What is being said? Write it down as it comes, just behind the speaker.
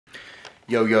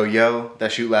Yo, yo, yo,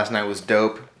 that shoot last night was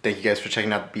dope. Thank you guys for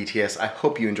checking out the BTS. I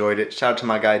hope you enjoyed it. Shout out to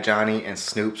my guy Johnny and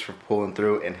Snoops for pulling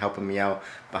through and helping me out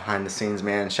behind the scenes,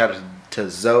 man. Shout out to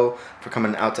Zoe for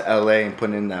coming out to LA and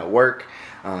putting in that work.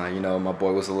 You know, my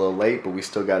boy was a little late, but we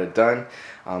still got it done.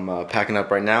 I'm packing up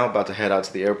right now, about to head out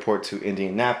to the airport to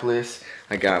Indianapolis.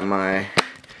 I got my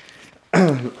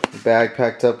bag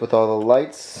packed up with all the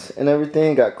lights and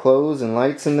everything. Got clothes and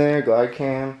lights in there, glide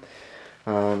cam.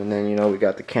 And then, you know, we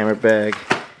got the camera bag,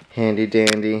 handy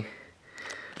dandy.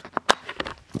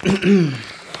 I'm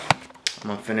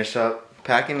gonna finish up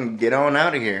packing and get on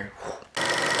out of here.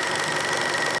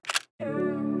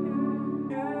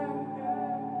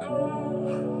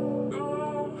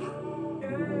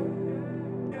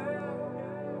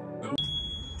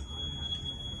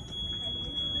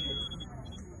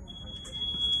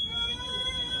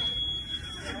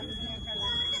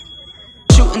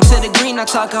 Shooting to the green, I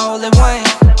talk a hole in one.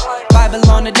 Bible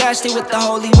on the dash, they with the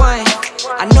holy wine.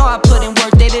 I know I put in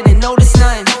work, they didn't notice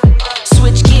none.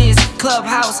 Switch gears,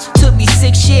 clubhouse, took me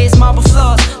 6 years. Marble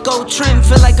floors, gold trim,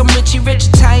 feel like I'm Richie Rich,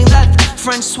 Italian left.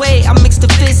 French suede, I mix the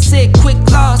fist sick, quick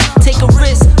loss, take a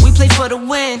risk, we play for the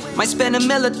win. Might spend $1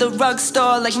 million at the rug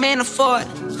store like Manafort.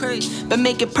 But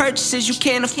making purchases you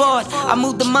can't afford. I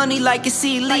move the money like it's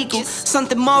illegal.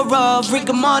 Something more of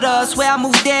rigor mortis. Where I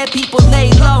move dead, people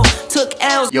lay low. Took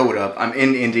L's. Yo, what up? I'm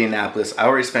in Indianapolis. I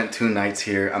already spent 2 nights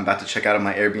here. I'm about to check out of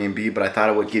my Airbnb, but I thought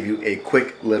I would give you a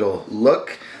quick little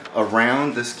look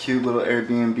around this cute little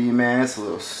Airbnb, man. It's a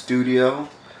little studio.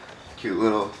 Cute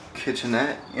little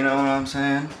kitchenette, you know what I'm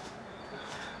saying?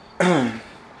 A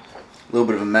little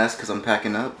bit of a mess because I'm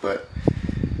packing up, but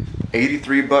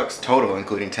 83 bucks total,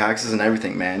 including taxes and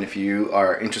everything, man. If you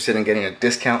are interested in getting a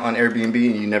discount on Airbnb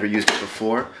and you never used it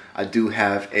before, I do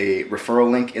have a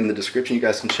referral link in the description you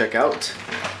guys can check out.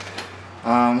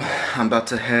 I'm about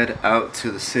to head out to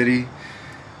the city,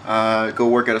 go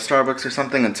work at a Starbucks or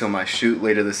something until my shoot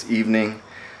later this evening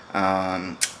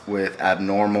with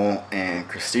Abnormal and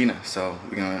Christina. So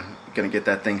we're gonna get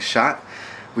that thing shot.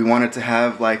 We wanted to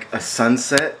have like a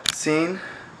sunset scene,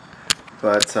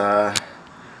 but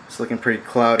it's looking pretty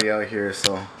cloudy out here,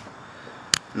 so I'm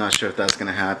not sure if that's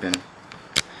gonna happen,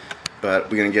 but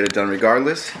we're gonna get it done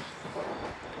regardless.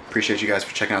 Appreciate you guys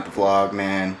for checking out the vlog,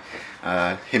 man.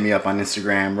 Hit me up on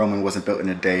Instagram. Roman wasn't built in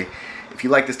a day. If you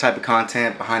like this type of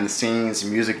content, behind the scenes,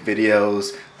 music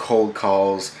videos, cold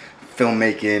calls,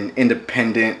 filmmaking,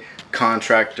 independent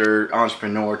contractor,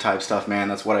 entrepreneur type stuff, man,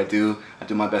 that's what I do. I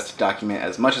do my best to document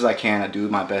as much as I can. I do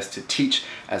my best to teach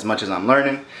as much as I'm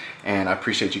learning, and I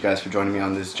appreciate you guys for joining me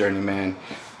on this journey, man.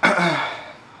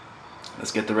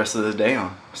 Let's get the rest of the day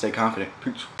on. Stay confident.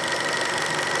 Peace.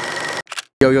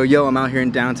 Yo, yo, yo, I'm out here in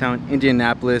downtown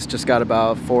Indianapolis. Just got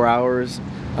about 4 hours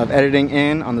of editing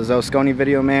in on the Zoe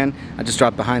video, man. I just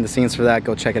dropped behind the scenes for that.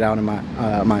 Go check it out in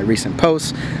my recent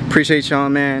posts. Appreciate y'all,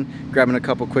 man. Grabbing a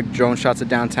couple quick drone shots of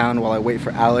downtown while I wait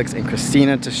for Alex and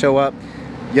Christina to show up.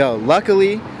 Yo,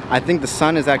 luckily, I think the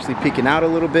sun is actually peeking out a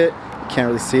little bit. You can't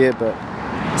really see it, but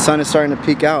the sun is starting to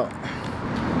peek out.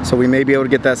 So we may be able to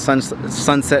get that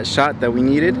sunset shot that we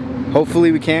needed.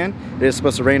 Hopefully we can. It is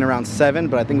supposed to rain around 7,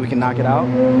 but I think we can knock it out.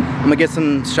 I'm gonna get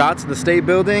some shots of the state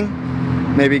building,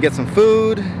 maybe get some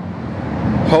food,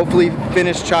 hopefully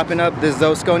finish chopping up this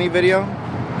Zoe video,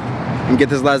 and get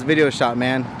this last video shot,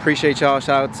 man. Appreciate y'all.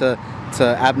 Shout out to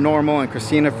Abnormal and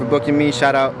Christina for booking me.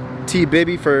 Shout out T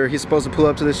Bibby for he's supposed to pull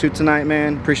up to the shoot tonight,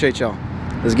 man. Appreciate y'all.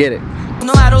 Let's get it.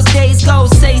 Know how those days go,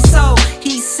 say so.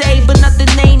 He say, but nothing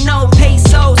ain't no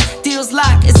pesos. Deals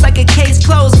locked, it's like a case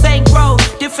closed. Bankroll,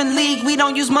 different league, we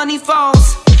don't use money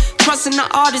phones. Trusting the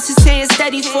artist, his hands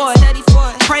steady for it.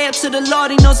 Pray up to the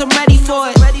Lord, he knows I'm ready for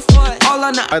it. All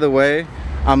on the. By the way,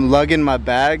 I'm lugging my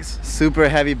bags, super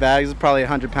heavy bags, probably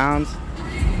 100 pounds.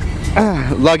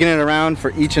 Lugging it around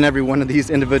for each and every one of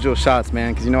these individual shots,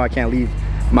 man, because you know I can't leave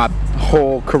my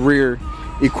whole career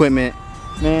equipment.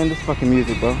 Man, this fucking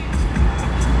music, bro.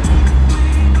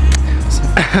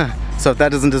 So if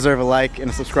that doesn't deserve a like and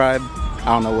a subscribe, I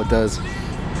don't know what does.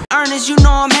 Ernest, you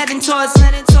know I'm heading towards.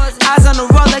 Eyes on the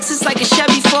Rolex, it's like a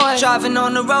Chevy Ford. Driving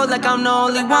on the road like I'm the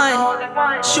only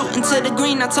one. Shooting to the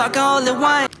green, I talk a hole in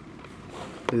one.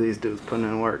 These dudes putting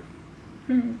in work.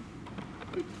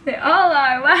 They all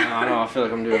are, wow. I know, I feel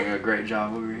like I'm doing a great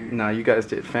job over here. Nah, you guys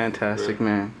did fantastic,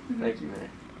 man. Thank you, man.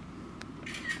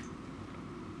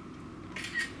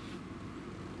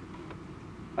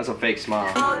 That's a fake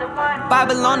smile.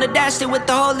 Bible on the dash, they with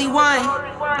the holy wine.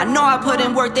 I know I put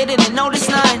in work, they didn't notice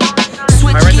none.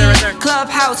 Switch gears,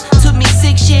 clubhouse, took me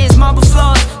 6 years. Marble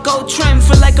floors, gold trim,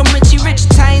 feel like I'm Richie Rich,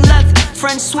 Italian left.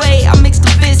 French suede, I mix the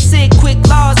fist sick, quick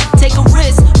laws, take a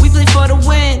risk, we play for the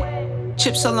win.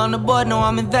 Chips all on the board, no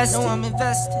I'm invested.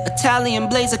 Italian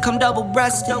blazer, come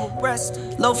double-breasted.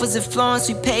 Loafers in Florence,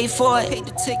 we paid for it.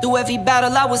 Through every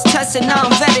battle I was tested, now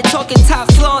I'm vetted. Talking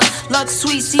top floors, luck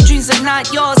sweet, see dreams are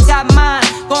not yours, got mine.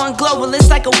 Going global, it's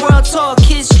like a world tour.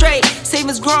 Kids straight,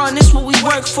 savings growing, this what we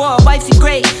work for. Wifey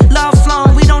great, love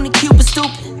flowing, we don't need Cupid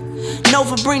stupid.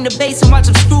 Nova bring the bass and watch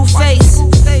them screw face.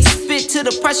 Spit to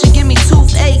the pressure, give me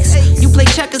toothaches. You play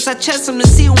checkers, I chess them to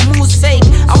see who moves fake.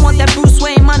 I want that Bruce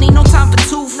Wayne money, no time for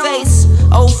two-face.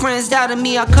 Old friends doubted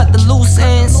me, I cut the loose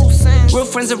ends. Real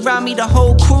friends around me, the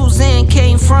whole cruise in.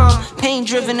 Came from pain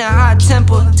driven and hot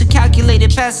temper to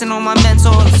calculated passing on my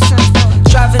mentors.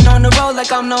 Driving on the road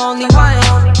like I'm the only one.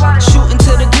 Shooting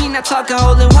to the green, I talking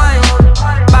hole in one.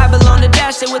 Bible on the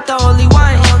dash, they with the holy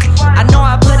wine. I know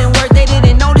I put in work, they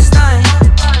didn't notice none.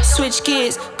 Switch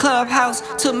gears, clubhouse,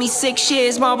 took me 6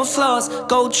 years. Marble floors,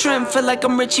 gold trim, feel like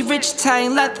I'm Richie Rich,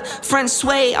 Italian leather. French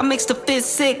suede, I mix the fifth,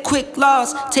 sick, quick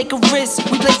laws. Take a risk,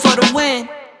 we play for the win.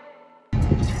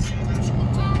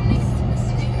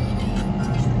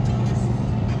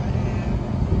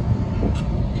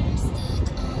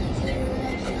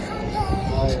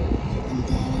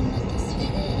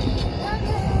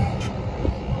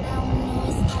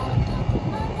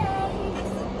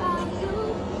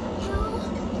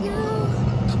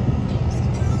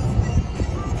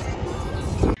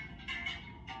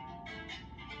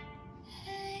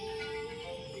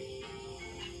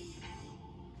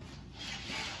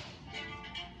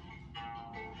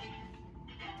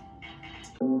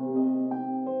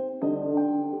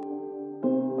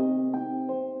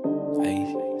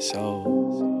 So,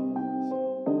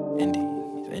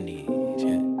 Indies,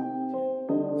 yeah.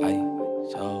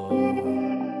 So,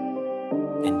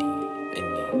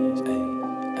 Indies,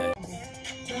 ay.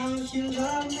 Don't you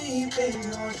love me, baby,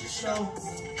 won't you show me?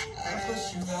 I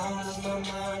push you out of my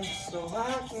mind just so I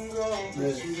can grow.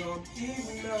 But you don't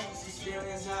even know these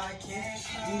feelings I can't.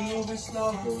 You moving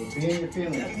slow. Be in your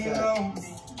feelings. Let me know.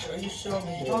 Girl, you show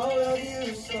me all of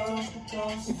you so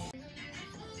close.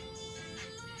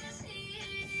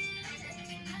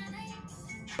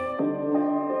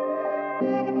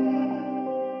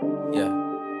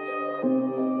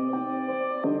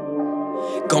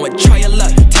 Go and try your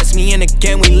luck, test me in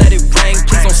again, we let it rain.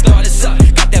 Please don't start us up,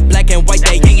 got that black and white,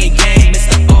 that yin and yang.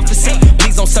 Mr. Officer,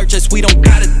 please don't search us, we don't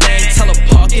got a thing. Tell her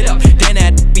park it up, then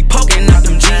that be poking out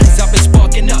them jeans. I've been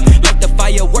sparking up, like the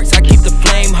fireworks, I keep the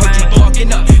flame. Heard you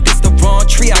barking up, it's the wrong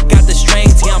tree, I got the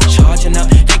strings. Yeah, I'm charging up,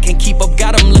 they can't keep up,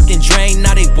 got them looking drained.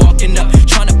 Now they walking up,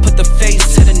 trying to put the face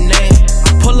to the name.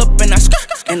 I pull up and I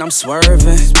and I'm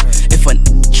swerving. If a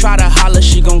try to holler,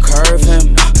 she gon' curve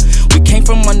him. We came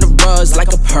from under buzz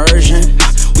like a Persian.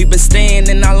 We been staying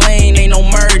in our lane, ain't no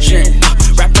merging.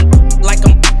 Rapping like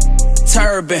I'm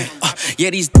turban. Yeah,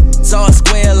 these all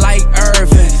square like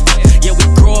Irvin. Yeah, we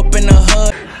grew up in the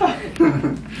hood.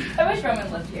 I wish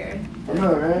Roman lived here. I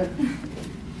know, right?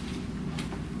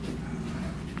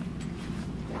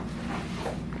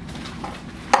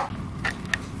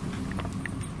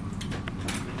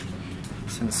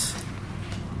 Since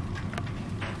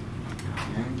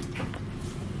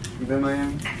you been in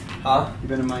Miami? Huh? You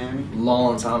been in Miami?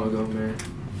 Long time ago, man.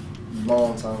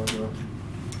 Long time ago.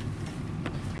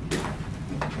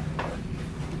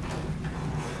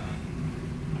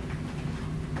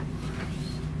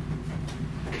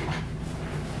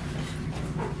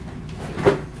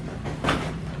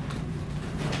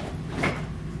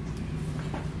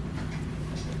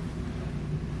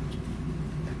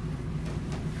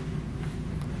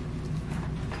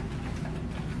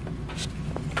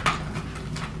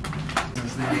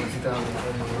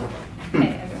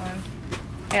 Hey everyone.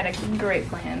 I got a great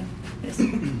plan.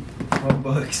 What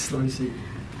books? Let me see.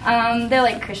 They're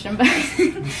like Christian books.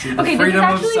 Okay, Freedom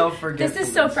of Self-Forgetfulness. This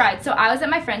is so fried. So I was at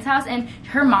my friend's house and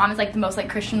her mom is like the most like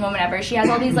Christian woman ever. She has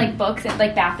all these like books and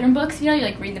like bathroom books, you know, you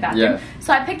like read in the bathroom. Yeah.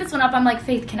 So I picked this one up. I'm like,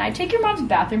 Faith, can I take your mom's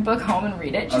bathroom book home and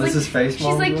read it? She's This like, is Faith's she's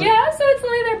mom's like, book? yeah, so it's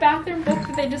only their bathroom book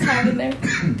that they just have in there.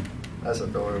 That's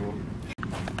adorable.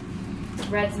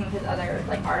 Read some of his other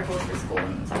like articles for school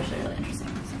and it's actually really interesting.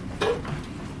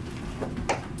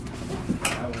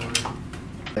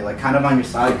 Like kind of on your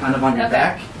side, kind of on your Okay.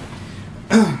 back.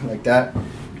 Like that.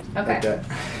 Okay. Like that.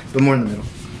 But more in the middle.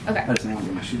 Okay. I just don't want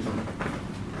to get my shoes on.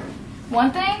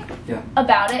 One thing Yeah.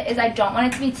 about it is I don't want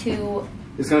it to be too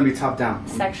It's gonna be top down.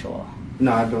 sexual.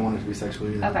 No, I don't want it to be sexual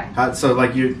either. Okay. So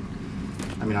like you,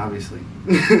 I mean obviously.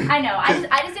 I know.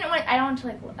 I just didn't want. I don't want to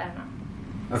like. I don't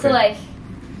know. Okay. So like.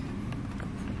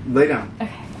 Lay down.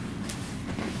 Okay.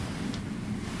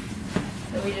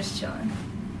 So we just chilling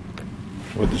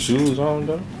With the shoes on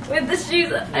though? with the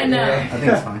shoes. I know. I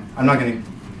think it's fine. I'm not gonna.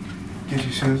 Get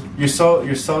your shoes.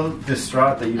 You're so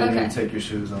distraught that you didn't even take your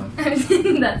shoes off. That's what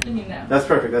you know. That's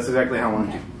perfect. That's exactly how I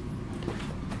want you.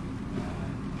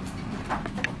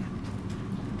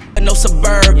 No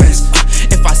Suburbans.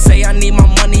 If I say I need my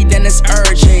money, then it's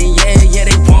urgent. Yeah,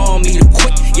 they want me to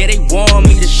quit. Yeah, they want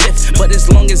me to shift. But as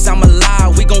long as I'm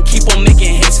alive, we gon' keep on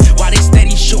making hits. While they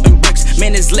steady shooting bricks,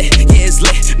 man, it's lit. Yeah, it's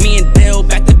lit. Me and Dale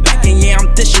back to back, and yeah,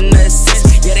 I'm dishing the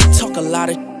assist. Yeah, they talk a lot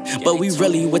of but we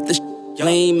really with the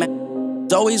lame.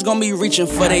 Always gonna be reaching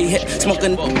for they hit,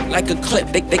 smoking like a clip.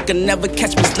 They can never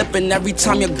catch me slipping. Every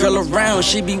time your girl around,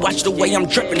 she be watch the way I'm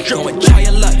dripping. Try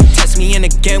your luck, test me in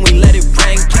again, we let it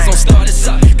ring. Please don't start us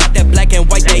up. Got that black and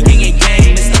white, that yin and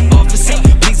yang. Mr. Officer,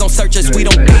 please don't search us, we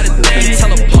don't got a thing.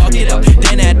 Tell her park it up,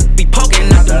 then that be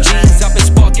poking out them jeans. I've been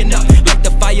sparking up like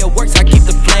the fireworks. I keep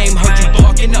the flame. Heard you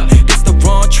barking up. This the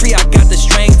wrong tree, I got the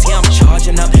strings. Yeah, I'm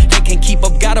charging up. They can't keep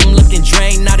up, got them looking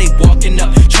drained. Now they walking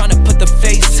up, trying to put the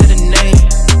face to the name.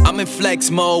 I'm in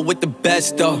flex mode with the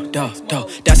best, though.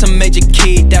 That's a major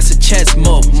key, that's a chess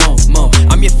move.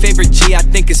 I'm your favorite G, I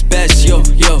think it's best, yo.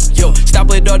 Stop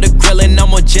with all the grilling,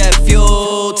 I'm on jet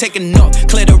fuel. Taking off,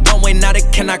 clear the runway, now they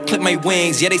cannot clip my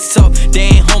wings. Yeah, they soft, they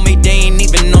ain't homie, they ain't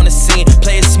even on the scene.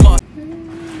 Play it smart.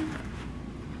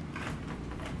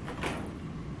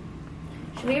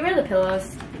 Should we get rid of the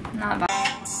pillows? Not bad.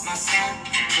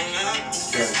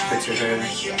 Yeah, fix your hair.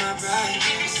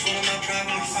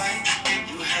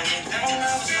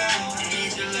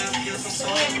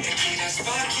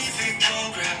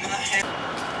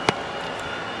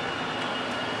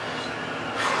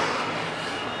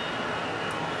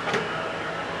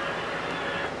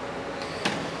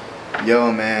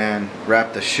 Yo man,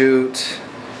 wrap the shoot.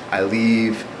 I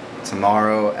leave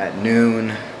tomorrow at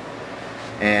noon,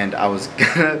 and I was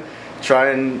gonna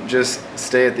try and just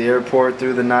stay at the airport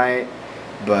through the night,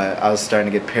 but I was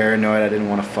starting to get paranoid. I didn't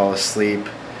want to fall asleep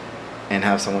and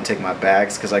have someone take my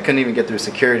bags, because I couldn't even get through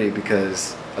security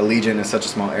because Allegiant is such a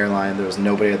small airline. There was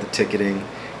nobody at the ticketing,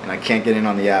 and I can't get in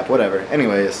on the app, whatever.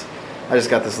 Anyways, I just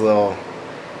got this little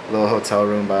hotel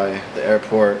room by the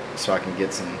airport so I can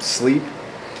get some sleep,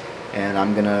 and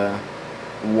I'm gonna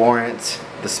warrant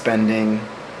the spending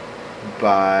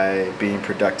by being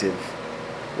productive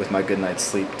with my good night's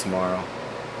sleep tomorrow.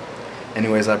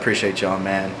 Anyways, I appreciate y'all,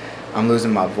 man. I'm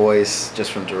losing my voice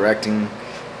just from directing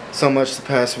so much the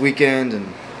past weekend and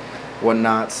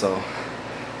whatnot, so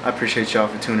I appreciate y'all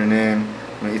for tuning in.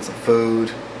 I'm gonna eat some food,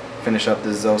 finish up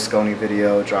this Zosconi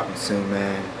video, dropping soon,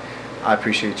 man. I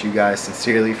appreciate you guys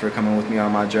sincerely for coming with me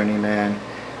on my journey, man.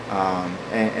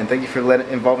 And thank you for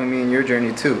involving me in your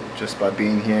journey too, just by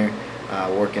being here,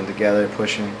 working together,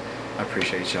 pushing. I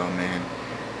appreciate y'all, man.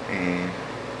 And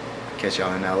catch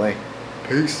y'all in LA.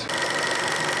 Peace.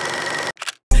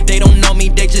 They don't know me,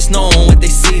 they just know what they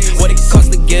see. What it costs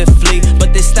to get flea,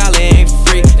 but this style ain't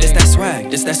free. This that swag,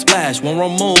 this that splash. One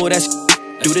wrong move, that's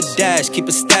do the dash, keep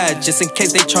a stash, just in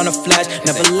case they tryna flash.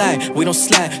 Never lag, we don't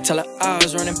slack, till our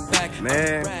eyes running back.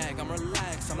 Man,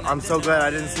 I'm so glad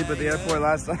I didn't sleep at the airport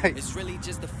last night,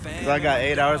 because I got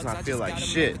 8 hours and I feel like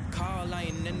shit.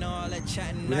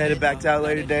 We headed back to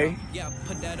LA today.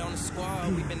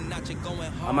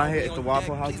 I might hit the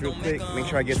Waffle House real quick, make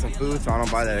sure I get some food so I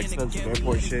don't buy that expensive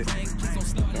airport shit.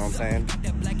 You know what I'm saying?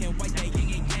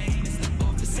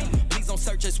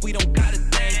 Search us, we don't got a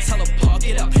thing. Tell her park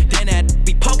it up, then that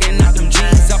be poking out them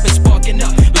jeans. I've been sparking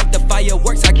up like the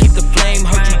fireworks. I keep the flame.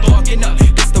 Heard you barking up.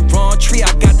 This the wrong tree.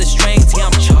 I got